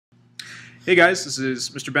Hey guys, this is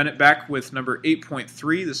Mr. Bennett back with number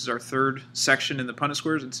 8.3. This is our third section in the Punnett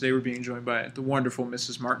Squares, and today we're being joined by the wonderful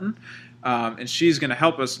Mrs. Martin, and she's going to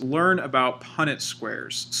help us learn about Punnett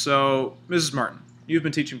Squares. So, Mrs. Martin, you've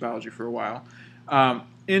been teaching biology for a while.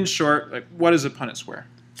 In short, what is a Punnett Square?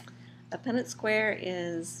 A Punnett Square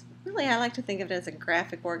is, really, I like to think of it as a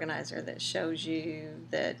graphic organizer that shows you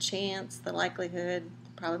the chance, the likelihood,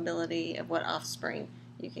 the probability of what offspring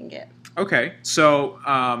you can get. Okay, so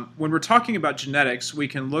when we're talking about genetics, we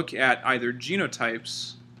can look at either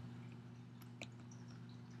genotypes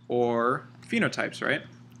or phenotypes, right?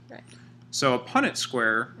 Right. So a Punnett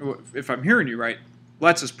square, if I'm hearing you right,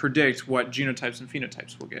 lets us predict what genotypes and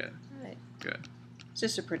phenotypes we'll get. Right. Good. It's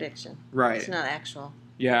just a prediction. Right. It's not actual.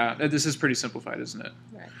 Yeah, this is pretty simplified, isn't it?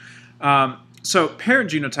 Right. So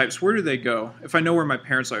parent genotypes, where do they go? If I know where my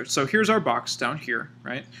parents are. So here's our box down here,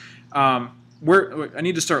 right? I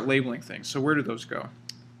need to start labeling things. So where do those go?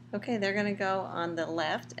 Okay, they're going to go on the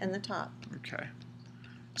left and the top. Okay.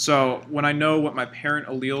 So when I know what my parent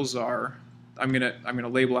alleles are, I'm gonna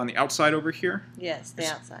label on the outside over here. Yes, the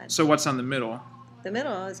outside. So what's on the middle? The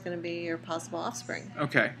middle is going to be your possible offspring.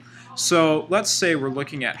 Okay. So let's say we're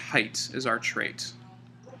looking at height as our trait.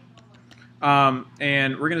 And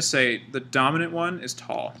we're going to say the dominant one is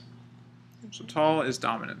tall. So tall is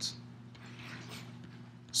dominant.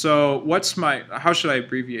 So how should I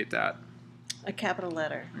abbreviate that? A capital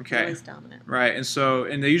letter. Okay. Always dominant. Right,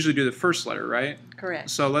 and they usually do the first letter, right? Correct.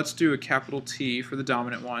 So let's do a capital T for the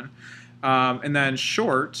dominant one. And then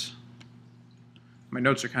short, my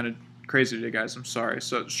notes are kind of crazy today, guys, I'm sorry.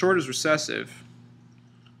 So short is recessive.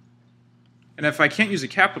 And if I can't use a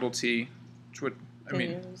capital T, which would,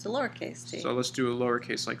 use a lowercase t. So let's do a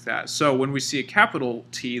lowercase like that. So when we see a capital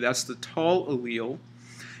T, that's the tall allele,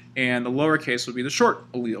 and the lowercase will be the short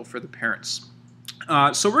allele for the parents.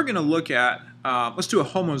 So we're going to look at, let's do a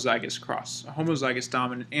homozygous cross, a homozygous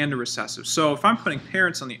dominant and a recessive. So if I'm putting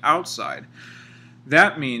parents on the outside,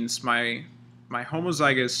 that means my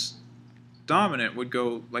homozygous dominant would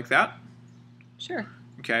go like that. Sure.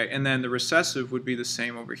 Okay, and then the recessive would be the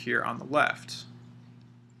same over here on the left.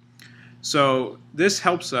 So this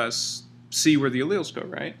helps us see where the alleles go,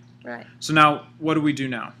 right? Right. So now, what do we do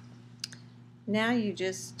now? Now you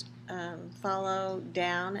just follow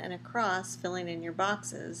down and across, filling in your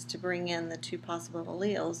boxes to bring in the two possible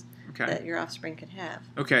alleles that your offspring could have.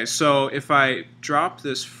 Okay, so if I drop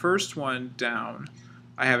this first one down,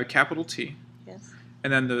 I have a capital T. Yes.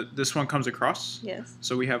 And then this one comes across? Yes.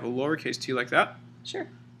 So we have a lowercase t like that? Sure.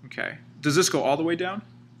 Okay. Does this go all the way down?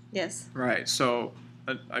 Yes. Right, so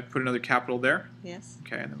I put another capital there? Yes.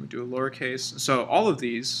 Okay, and then we do a lowercase. So all of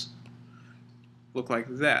these look like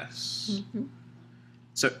this. Mm-hmm.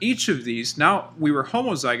 So each of these, now we were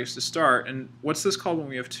homozygous to start, and what's this called when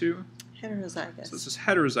we have two? Heterozygous. So this is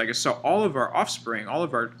heterozygous. So all of our offspring, all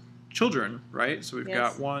of our children, right? So we've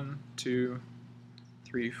got 1, 2,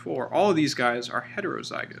 3, 4. All of these guys are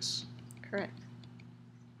heterozygous. Correct.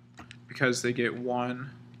 Because they get one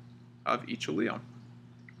of each allele.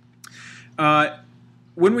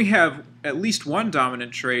 When we have at least one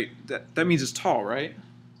dominant trait, that means it's tall, right?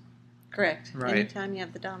 Correct. Right. Anytime you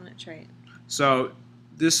have the dominant trait. So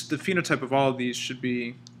the phenotype of all of these should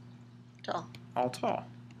be tall. All tall.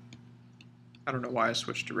 I don't know why I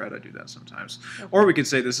switched to red. I do that sometimes. Okay. Or we could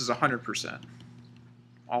say this is 100%.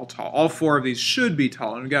 All tall. All 4 of these should be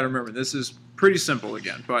tall. And we've got to remember, this is pretty simple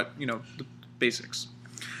again, but, the basics.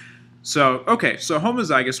 So, okay, so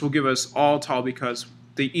homozygous will give us all tall because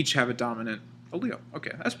they each have a dominant allele.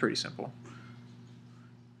 Okay, that's pretty simple.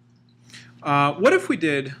 What if we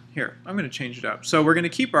did, here, I'm going to change it up. So we're going to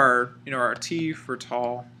keep our, our T for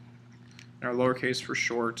tall and our lowercase for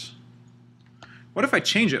short. What if I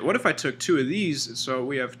change it? What if I took 2 of these? So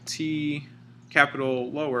we have T, capital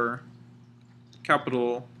lower,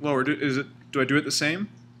 capital lower. Do I do it the same?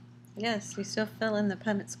 Yes, you still fill in the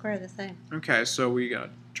Punnett square the same. Okay, so we got to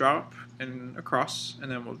drop and across, and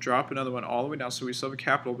then we'll drop another one all the way down. So we still have a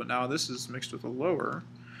capital, but now this is mixed with a lower.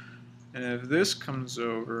 And if this comes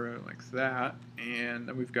over like that, and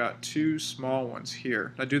then we've got 2 small ones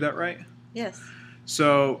here. Did I do that right? Yes.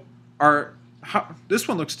 So this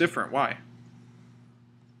one looks different. Why?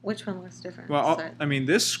 Which one looks different? Well,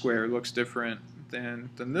 this square looks different than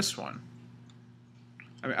this one.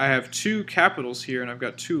 I have 2 capitals here, and I've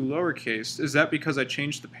got 2 lowercase. Is that because I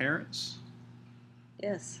changed the parents?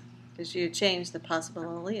 Yes, because you changed the possible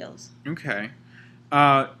alleles. Okay.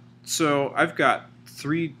 So I've got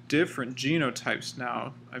 3 different genotypes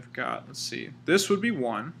now. I've got, let's see, this would be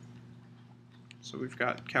 1. So we've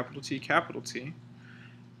got capital T, capital T.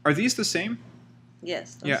 Are these the same?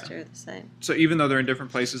 Yes, those two are the same. So even though they're in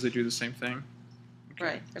different places, they do the same thing?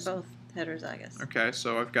 Okay. Right, they're both heterozygous. Okay,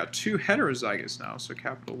 so I've got 2 heterozygous now, so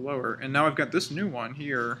capital lower. And now I've got this new one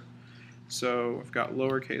here. So I've got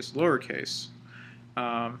lowercase, lowercase.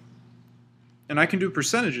 And I can do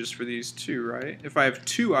percentages for these too, right? If I have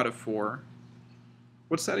 2 out of 4,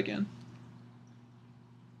 what's that again?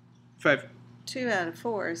 If I have 2 out of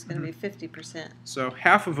 4 is going to be 50%. So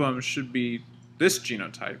half of them should be this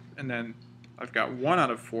genotype, and then I've got 1 out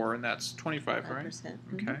of 4, and that's 25, right? 5%.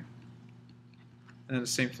 Okay. And then the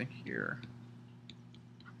same thing here.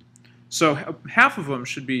 So half of them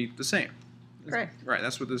should be the same. Correct. Right,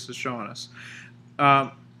 that's what this is showing us.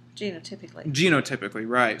 Genotypically. Genotypically,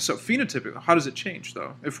 right. So phenotypically, how does it change,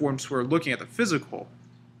 though? If once we're looking at the physical.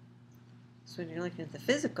 So when you're looking at the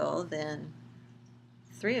physical, then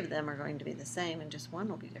 3 of them are going to be the same, and just 1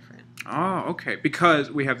 will be different. Oh, okay.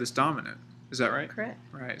 Because we have this dominant. Is that right? Correct.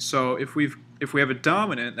 Right. So if we have a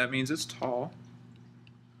dominant, that means it's tall.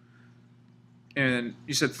 And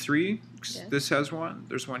you said 3? Yes. This has 1.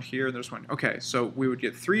 There's 1 here, and there's 1. Okay, so we would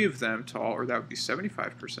get 3 of them tall, or that would be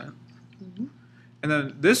 75%. Mm-hmm. And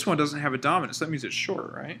then this one doesn't have a dominant, so that means it's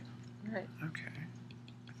short, right? Right. Okay.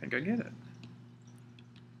 I think I get it.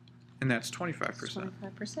 And that's 25%.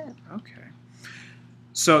 25%. Okay.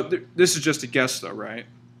 So this is just a guess, though, right?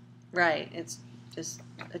 Right. It's just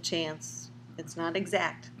a chance. It's not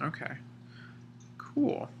exact. Okay.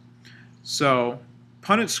 Cool. So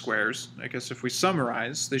Punnett squares, I guess if we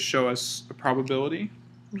summarize, they show us a probability,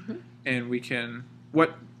 and we can,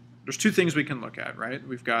 there's 2 things we can look at, right?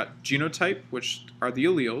 We've got genotype, which are the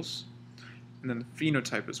alleles, and then the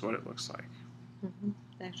phenotype is what it looks like.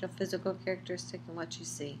 The actual physical characteristic and what you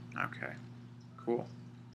see. Okay, cool.